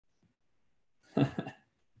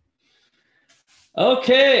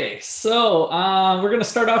Okay, so we're going to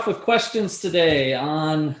start off with questions today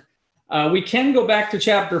on, we can go back to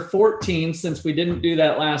chapter 14 since we didn't do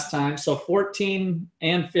that last time. So 14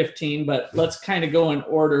 and 15, but let's kind of go in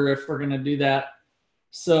order if we're going to do that.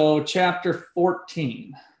 So chapter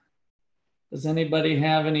 14. Does anybody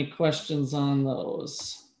have any questions on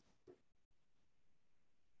those?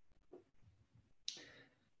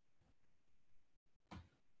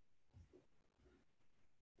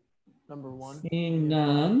 Number 1. Seeing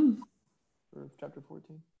none. For chapter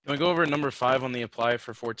 14. Can we go over number 5 on the apply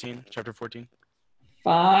for 14, chapter 14?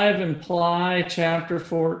 5 imply chapter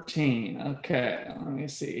 14. Okay, let me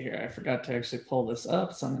see here. I forgot to actually pull this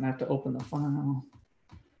up, so I'm going to have to open the file.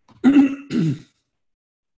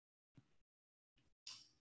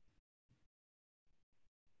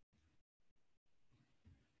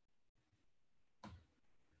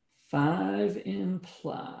 Five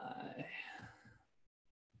imply.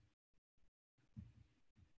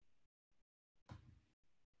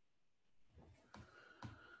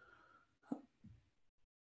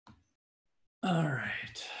 All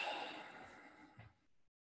right.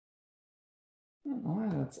 I don't know why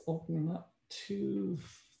that's opening up two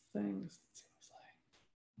things, it seems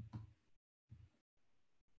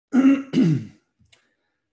like.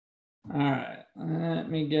 All right, let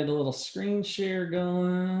me get a little screen share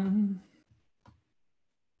going.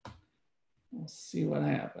 We'll see what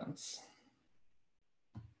happens.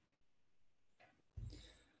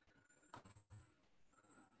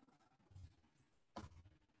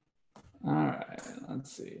 All right,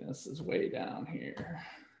 let's see. This is way down here.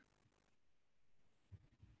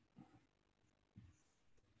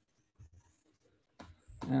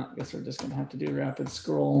 Now, I guess we're just gonna have to do rapid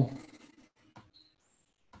scroll.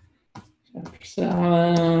 Chapter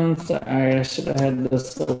 7. Sorry, I should have had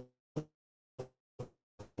this opened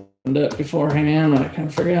up beforehand. I kind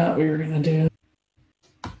of forgot we were gonna do.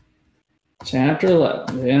 Chapter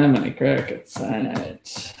 11. Yeah, many crickets. All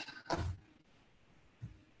right.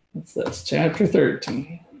 What's this? Chapter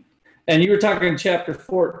 13. And you were talking chapter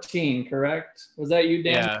 14, correct? Was that you,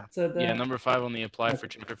 Dan? Yeah. That said that? Yeah, number 5 on the apply for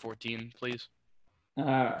chapter 14, please. All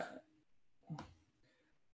right.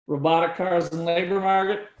 Robotic cars and labor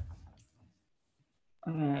market.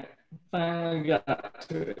 All right. Finally got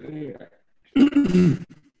to it here.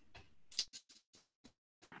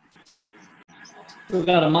 We've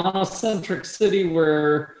got a monocentric city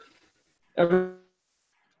where everyone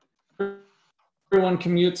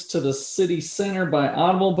commutes to the city center by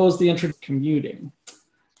automobiles, the interest commuting.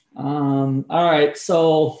 All right,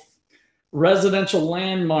 so residential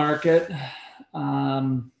land market.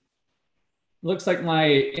 Looks like my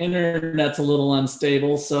internet's a little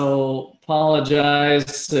unstable, so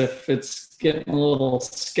apologize if it's getting a little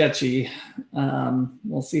sketchy.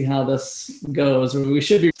 We'll see how this goes. We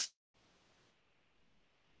should be.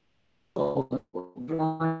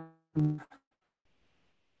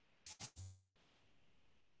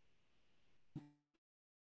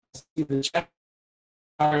 See the chat.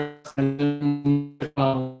 Okay,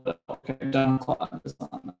 down clock is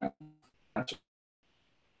on there. Gotcha.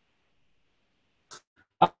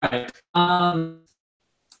 All right.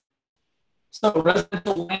 So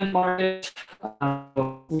residential land market,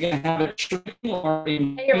 we're gonna have it shrinking or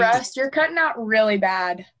Hey Russ, you're cutting out really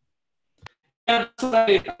bad. Yeah, that's what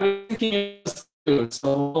I was thinking of too.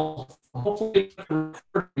 So hopefully,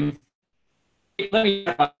 let me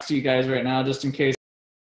talk to you guys right now, just in case.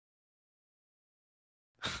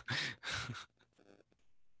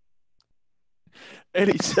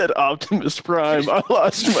 Eddie said Optimus Prime. I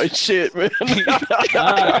lost my shit, man.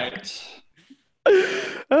 All right.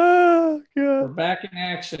 Oh, God. We're back in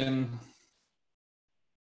action.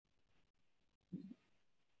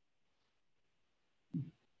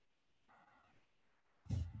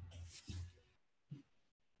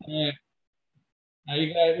 Are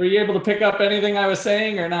you guys, were you able to pick up anything I was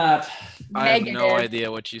saying or not? I have no idea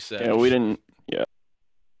what you said. Yeah, we didn't. Yeah.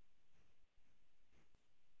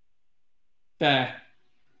 Okay.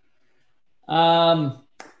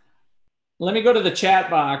 Let me go to the chat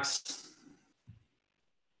box.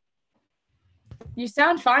 You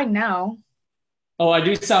sound fine now. Oh, I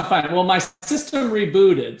do sound fine. Well, my system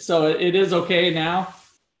rebooted, so it is okay now.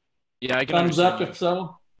 Yeah, I can Thumbs up understand if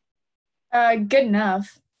so. Good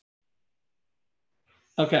enough.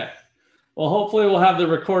 Okay. Well, hopefully we'll have the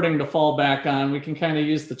recording to fall back on. We can kind of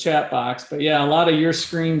use the chat box. But yeah, a lot of your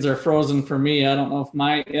screens are frozen for me. I don't know if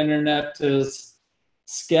my internet is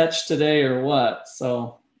sketched today or what.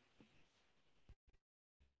 So.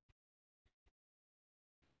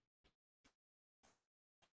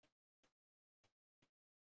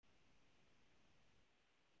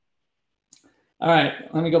 All right,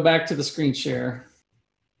 let me go back to the screen share.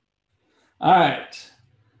 All right.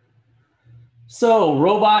 So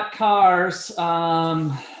robot cars,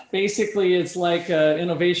 basically it's like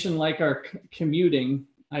innovation like our commuting,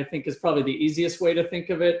 I think is probably the easiest way to think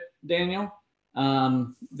of it, Daniel.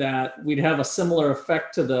 That we'd have a similar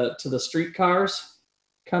effect to the streetcars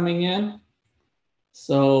coming in.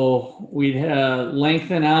 So we'd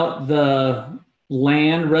lengthen out the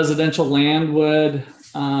land, residential land would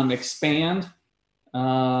expand,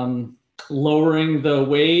 lowering the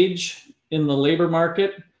wage in the labor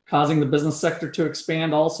market, causing the business sector to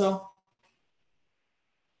expand also.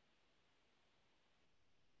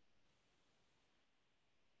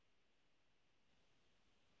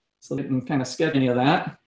 So they can kind of sketch any of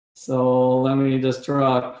that. So let me just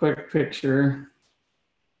draw a quick picture.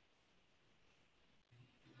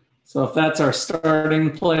 So if that's our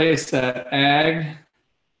starting place at ag,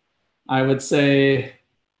 I would say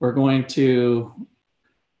we're going to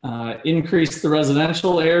increase the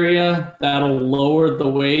residential area. That'll lower the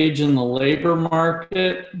wage in the labor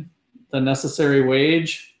market, the necessary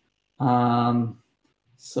wage.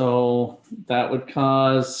 So that would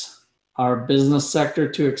cause our business sector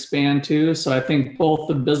to expand too. So I think both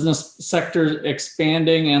the business sector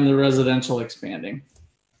expanding and the residential expanding.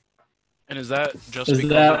 And is that just Is because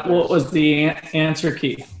that what was the answer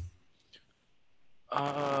key?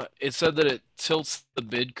 It said that it tilts the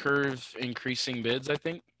bid curve, increasing bids, I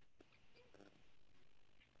think.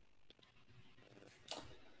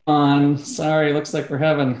 Sorry, looks like we're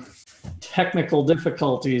having technical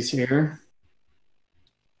difficulties here.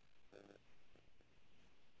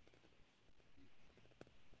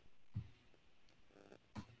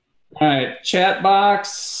 All right, chat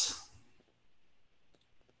box.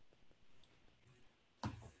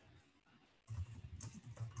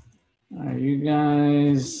 Are you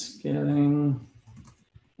guys getting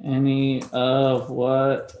any of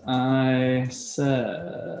what I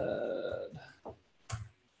said?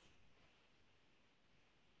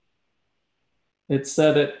 It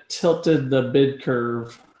said it tilted the bid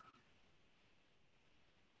curve.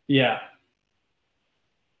 Yeah.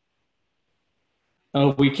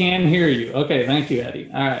 Oh, we can hear you. Okay, thank you, Eddie.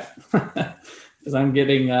 All right. Because I'm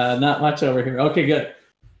getting not much over here. Okay, good.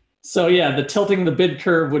 So yeah, the tilting the bid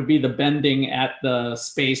curve would be the bending at the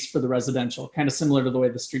space for the residential, kind of similar to the way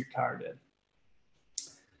the streetcar did.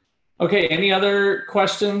 Okay, any other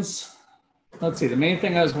questions? Let's see, the main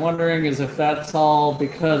thing I was wondering is if that's all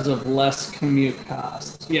because of less commute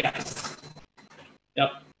costs. Yes.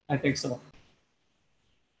 Yep, I think so.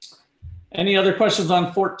 Any other questions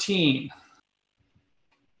on 14?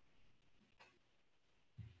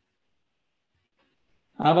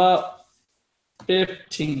 How about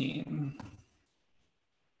 15?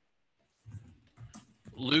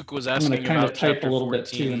 Luke was I'm going asking to kind about of type chapter a little 14.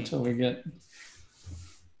 bit too until we get.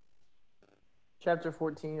 Chapter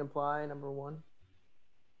 14, apply, number 1.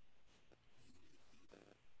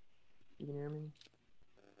 You can hear me?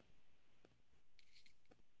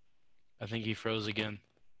 I think he froze again.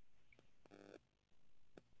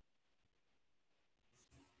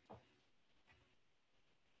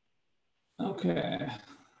 Okay.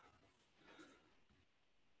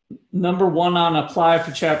 Number 1 on apply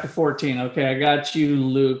for chapter 14. Okay, I got you,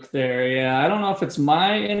 Luke, there. Yeah, I don't know if it's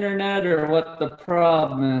my internet or what the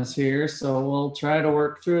problem is here, so we'll try to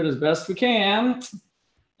work through it as best we can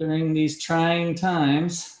during these trying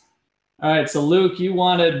times. All right, so Luke, you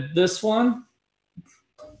wanted this one.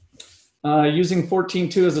 Using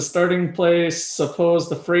 14.2 as a starting place, suppose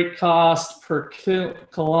the freight cost per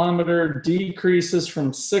kilometer decreases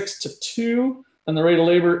from 6 to 2, and the rate of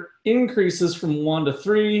labor increases from 1 to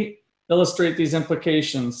 3. Illustrate these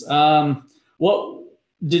implications. What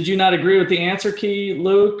did you not agree with the answer key,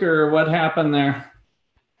 Luke, or what happened there?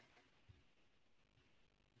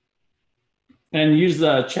 And use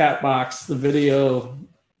the chat box. The video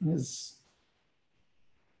is.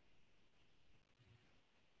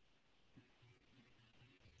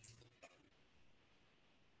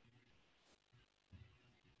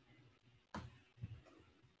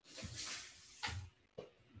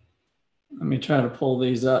 Let me try to pull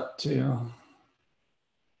these up too.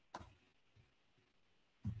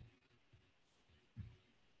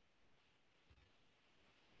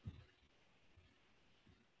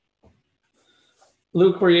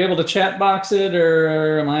 Luke, were you able to chat box it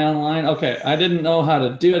or am I online? Okay, I didn't know how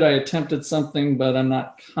to do it. I attempted something, but I'm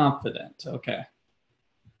not confident. Okay.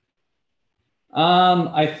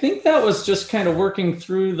 I think that was just kind of working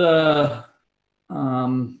through the,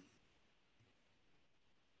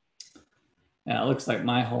 yeah, it looks like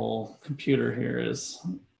my whole computer here is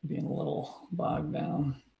being a little bogged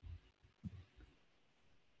down.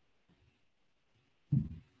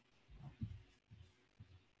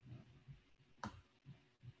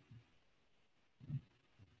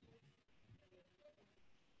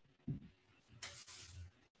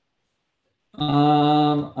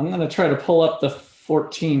 I'm going to try to pull up the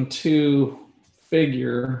 14.2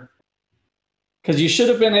 figure because you should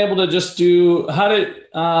have been able to just do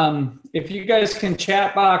if you guys can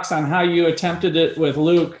chat box on how you attempted it with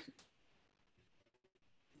Luke,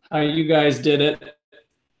 how you guys did it.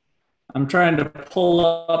 I'm trying to pull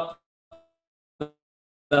up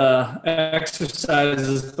the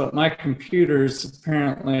exercises, but my computer's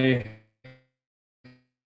apparently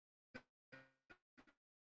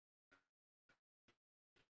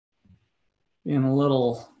being a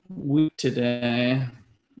little weak today,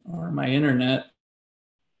 or my internet.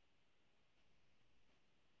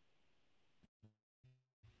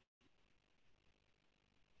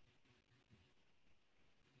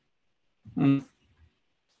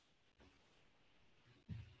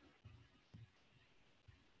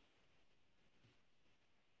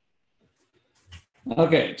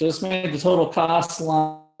 Okay, just made the total cost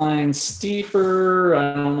line steeper.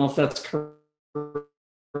 I don't know if that's correct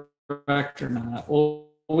or not. Well,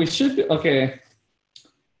 we should be, okay.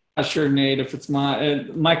 Not sure, Nate, if it's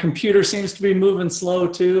my computer seems to be moving slow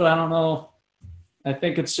too. I don't know. I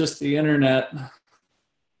think it's just the internet.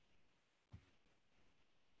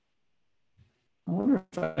 I wonder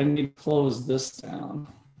if I need to close this down.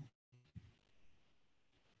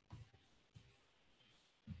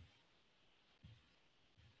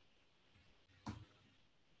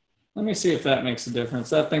 Let me see if that makes a difference.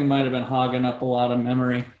 That thing might have been hogging up a lot of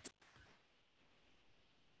memory.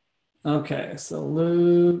 Okay, so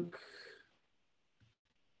Luke.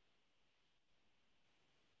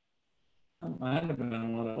 That might have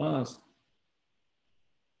been what it was.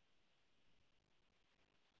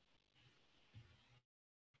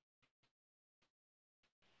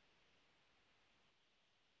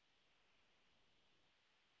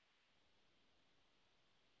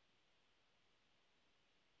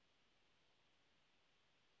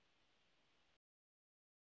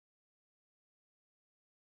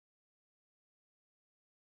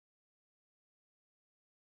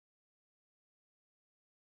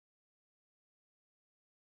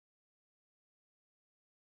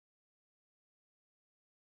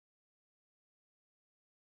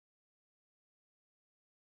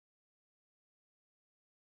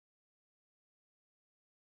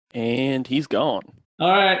 And he's gone.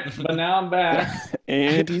 All right, but now I'm back.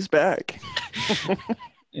 And he's back.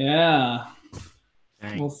 Yeah.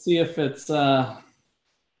 Dang. We'll see if it's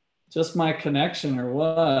just my connection or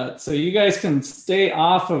what. So you guys can stay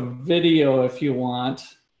off of video if you want.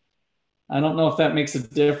 I don't know if that makes a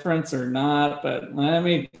difference or not, but let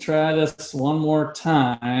me try this one more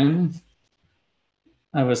time.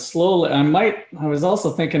 I was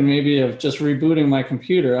also thinking maybe of just rebooting my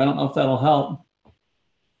computer. I don't know if that'll help.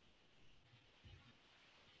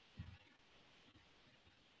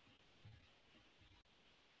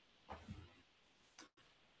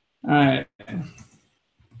 All right.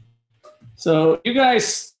 So you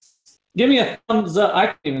guys give me a thumbs up. I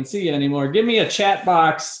can't even see you anymore. Give me a chat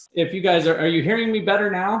box if you guys are you hearing me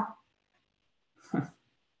better now?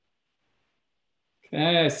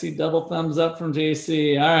 Okay, I see double thumbs up from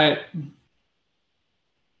JC. All right.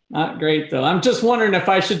 Not great though. I'm just wondering if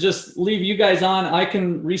I should just leave you guys on. I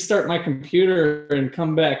can restart my computer and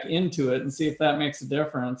come back into it and see if that makes a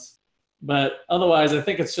difference. But otherwise, I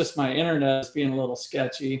think it's just my internet is being a little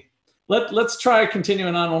sketchy. Let's try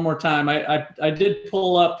continuing on one more time. I did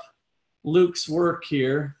pull up Luke's work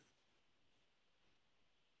here.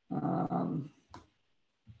 All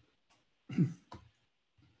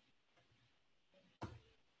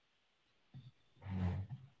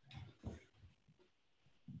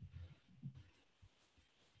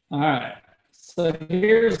right, so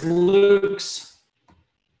here's Luke's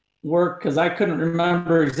work because I couldn't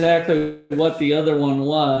remember exactly what the other one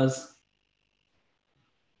was.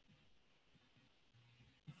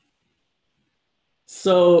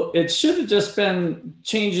 So it should have just been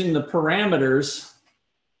changing the parameters.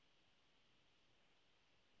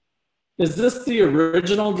 Is this the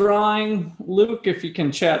original drawing, Luke? If you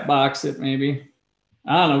can chat box it, maybe.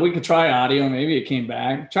 I don't know. We could try audio. Maybe it came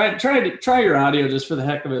back. Try your audio just for the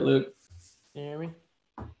heck of it, Luke. Can you hear me?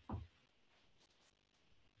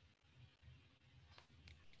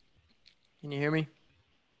 Can you hear me?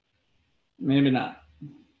 Maybe not.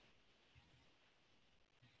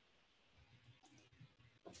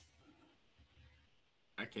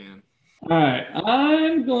 I can. All right.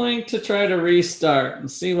 I'm going to try to restart and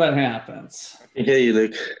see what happens. I can hear you,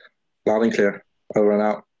 Luke. Loud and clear. Over and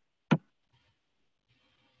out.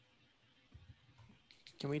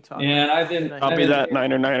 Can we talk? Yeah, I didn't. Copy that,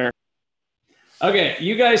 Niner. Okay,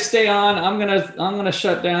 you guys stay on. I'm gonna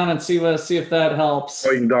shut down and see if that helps.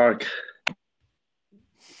 Going dark.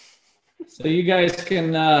 So you guys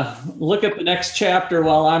can look at the next chapter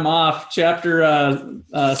while I'm off. Chapter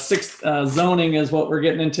 6, zoning is what we're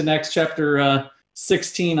getting into next. Chapter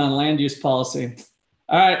 16 on land use policy.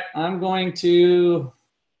 All right, I'm going to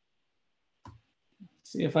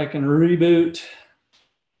see if I can reboot.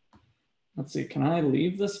 Let's see, can I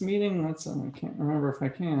leave this meeting? I can't remember if I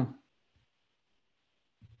can.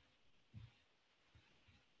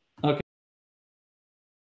 Okay.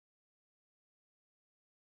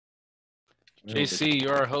 JC,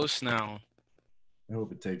 you're our host now. I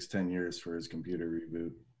hope it takes 10 years for his computer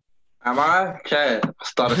reboot. Am I? Okay.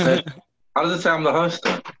 Start a set. How does it say I'm the host?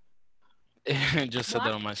 It just said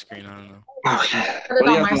that on my screen. I don't know. Okay. Put it What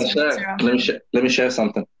do you on guys my want to screen, share? Let me share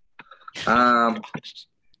something. Damn,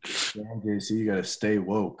 JC, you gotta stay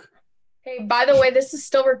woke. Hey, by the way, this is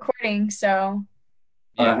still recording, so.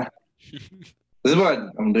 Yeah. This is what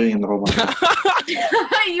I'm doing in the whole time.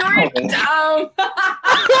 You're dumb.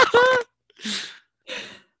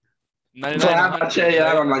 So I have a chair,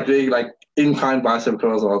 yeah, I'm like doing like in-kind bicep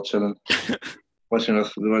curls while chilling. Watching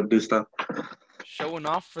us do stuff. Showing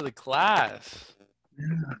off for the class.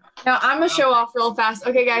 Now I'm gonna show off real fast.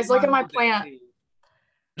 Okay, guys, look at my plant.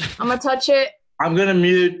 I'm gonna touch it. I'm gonna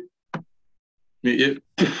mute you.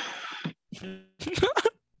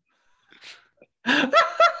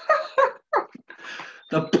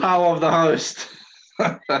 The power of the host.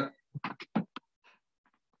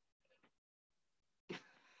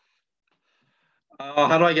 Oh,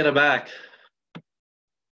 how do I get it back?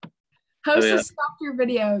 Host yeah. has stopped your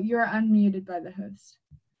video. You are unmuted by the host.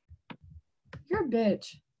 You're a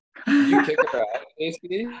bitch. You kick her out,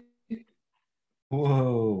 basically.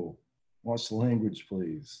 Whoa. Watch the language,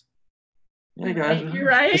 please. Hey guys. You're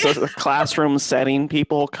right. This is a classroom setting,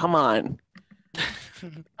 people. Come on.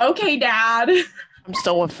 Okay, Dad. I'm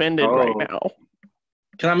so offended right now.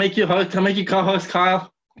 Can I make you host? Can I make you co-host,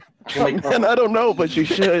 Kyle? Man, I don't know, but you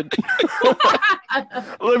should.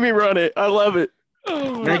 Let me run it. I love it.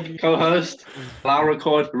 Make co-host. Allow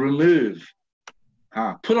record. Remove.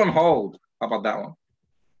 Put on hold. How about that one?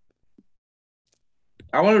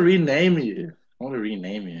 I want to rename you.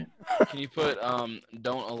 Can you put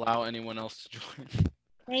don't allow anyone else to join?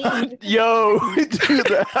 Yo, do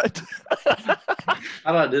that.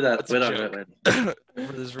 How do I do that? That's Wait, a wait, joke.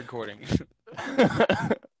 For this recording.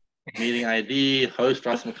 Meeting ID, host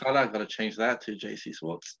Russ McCullough. I've got to change that to JC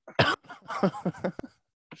Swartz. I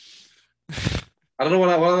don't know what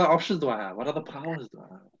other options do I have? What other powers do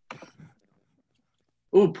I have?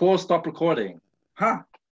 Ooh, pause, stop recording.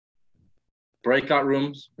 Breakout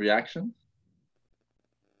rooms, reactions.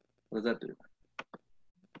 What does that do?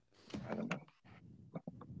 I don't know.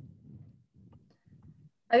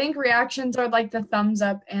 I think reactions are like the thumbs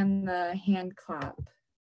up and the hand clap.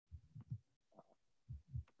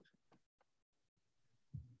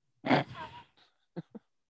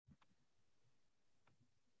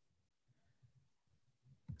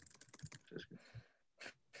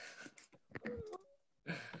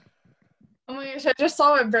 Oh my gosh, I just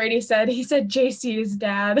saw what Brady said. He said JC is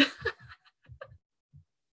dad.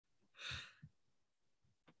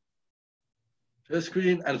 Share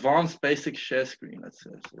screen, advanced basic share screen. Let's see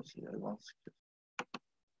advanced.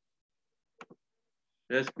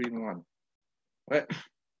 Share screen 1. Wait.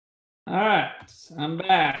 All right, I'm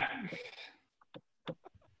back.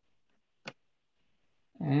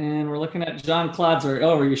 And we're looking at John Klodzer.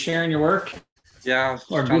 Oh, are you sharing your work? Yeah. I was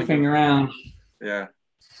Or trying to goofing around? Yeah.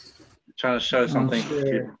 Trying to show something.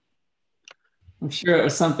 I'm sure it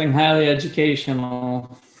was something highly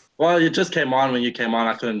educational. Well, you just came on. When you came on,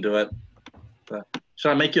 I couldn't do it. But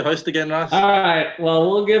should I make you host again, Russ? All right. Well,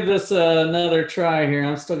 we'll give this another try here.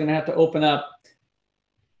 I'm still going to have to open up.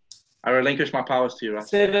 I relinquish my powers to you, Russ.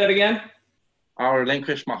 Say that again. I'll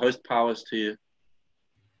relinquish my host powers to you.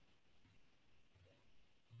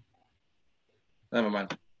 Never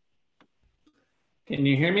mind. Can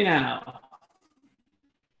you hear me now?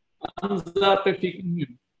 Thumbs up if you can hear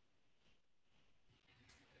me.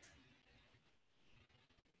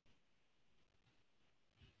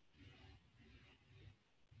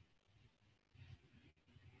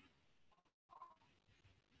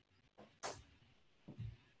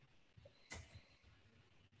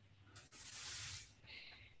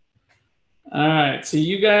 All right, so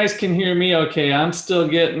you guys can hear me okay. I'm still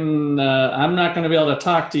getting, I'm not going to be able to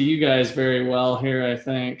talk to you guys very well here, I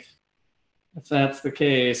think, if that's the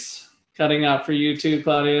case. Cutting out for you too,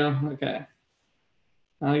 Claudio? Okay.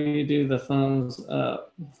 How do you do the thumbs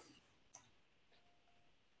up?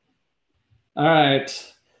 All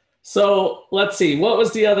right, so let's see. What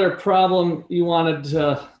was the other problem you wanted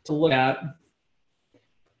to look at?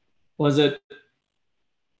 Was it,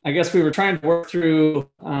 I guess we were trying to work through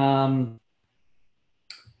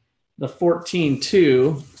the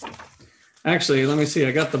 14.2. Actually, let me see.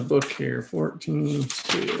 I got the book here,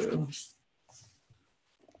 14.2.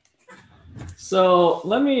 So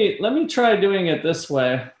let me try doing it this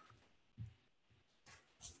way.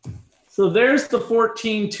 So there's the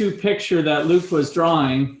 14.2 picture that Luke was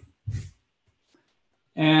drawing.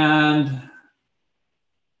 And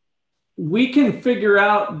we can figure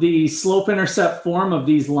out the slope-intercept form of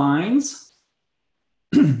these lines.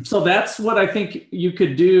 So that's what I think you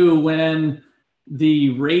could do when the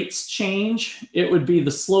rates change. It would be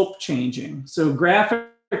the slope changing. So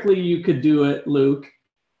graphically, you could do it, Luke,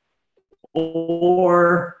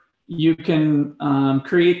 or you can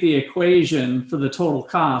create the equation for the total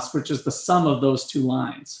cost, which is the sum of those two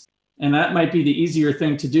lines. And that might be the easier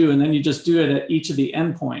thing to do. And then you just do it at each of the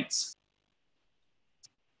endpoints.